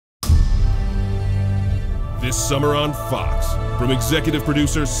This summer on Fox, from executive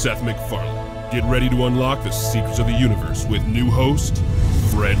producer Seth MacFarlane. Get ready to unlock the secrets of the universe with new host,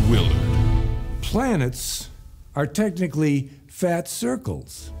 Fred Willard. Planets are technically fat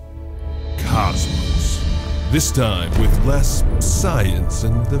circles. Cosmos. This time with less science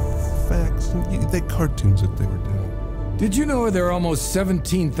and the facts and the cartoons that they were doing. Did you know there are almost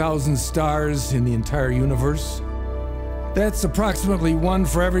 17,000 stars in the entire universe? That's approximately one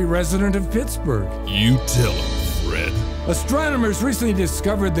for every resident of Pittsburgh. You tell him, Fred. Astronomers recently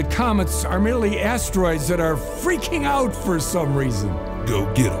discovered that comets are merely asteroids that are freaking out for some reason. Go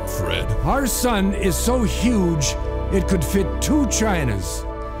get him, Fred. Our sun is so huge, it could fit 2 Chinas.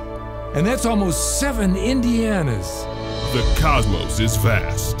 And that's almost 7 Indianas. The cosmos is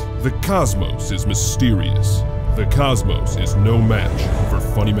vast. The cosmos is mysterious. The cosmos is no match for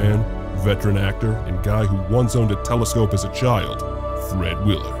funny man, veteran actor, and guy who once owned a telescope as a child, Fred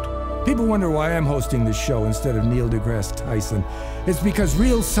Willard. People wonder why I'm hosting this show instead of Neil deGrasse Tyson. It's because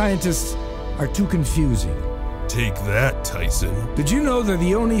real scientists are too confusing. Take that, Tyson. Did you know that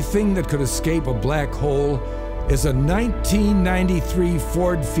the only thing that could escape a black hole is a 1993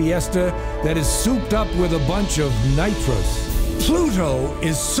 Ford Fiesta that is souped up with a bunch of nitrous? Pluto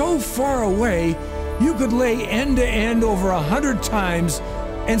is so far away, you could lay end to end over 100 times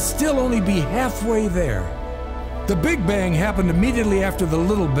and still only be halfway there. The Big Bang happened immediately after the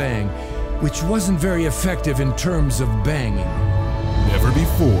Little Bang, which wasn't very effective in terms of banging. Never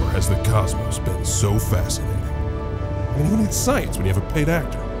before has the cosmos been so fascinating. I mean, who needs science when you have a paid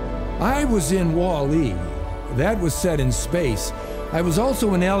actor? I was in Wall-E. That was set in space. I was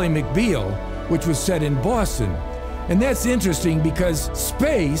also in Ally McBeal, which was set in Boston. And that's interesting because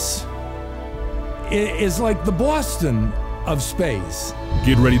space is like the Boston of space.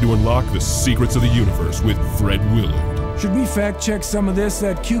 Get ready to unlock the secrets of the universe with Fred Willard. Should we fact check some of this?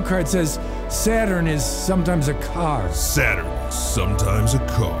 That cue card says Saturn is sometimes a car. Saturn is sometimes a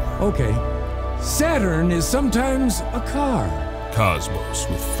car. Okay. Saturn is sometimes a car. Cosmos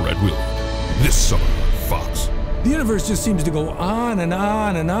with Fred Willard. This summer on Fox. The universe just seems to go on and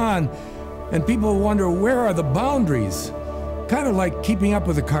on and on, and people wonder where are the boundaries? Kind of like Keeping Up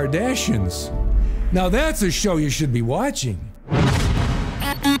with the Kardashians. Now that's a show you should be watching.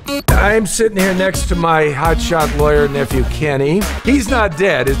 I'm sitting here next to my hotshot lawyer nephew, Kenny. He's not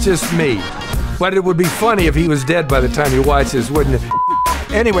dead, it's just me. But it would be funny if he was dead by the time you watch this, wouldn't it?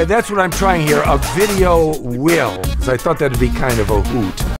 Anyway, that's what I'm trying here, a video will, because I thought that'd be kind of a hoot.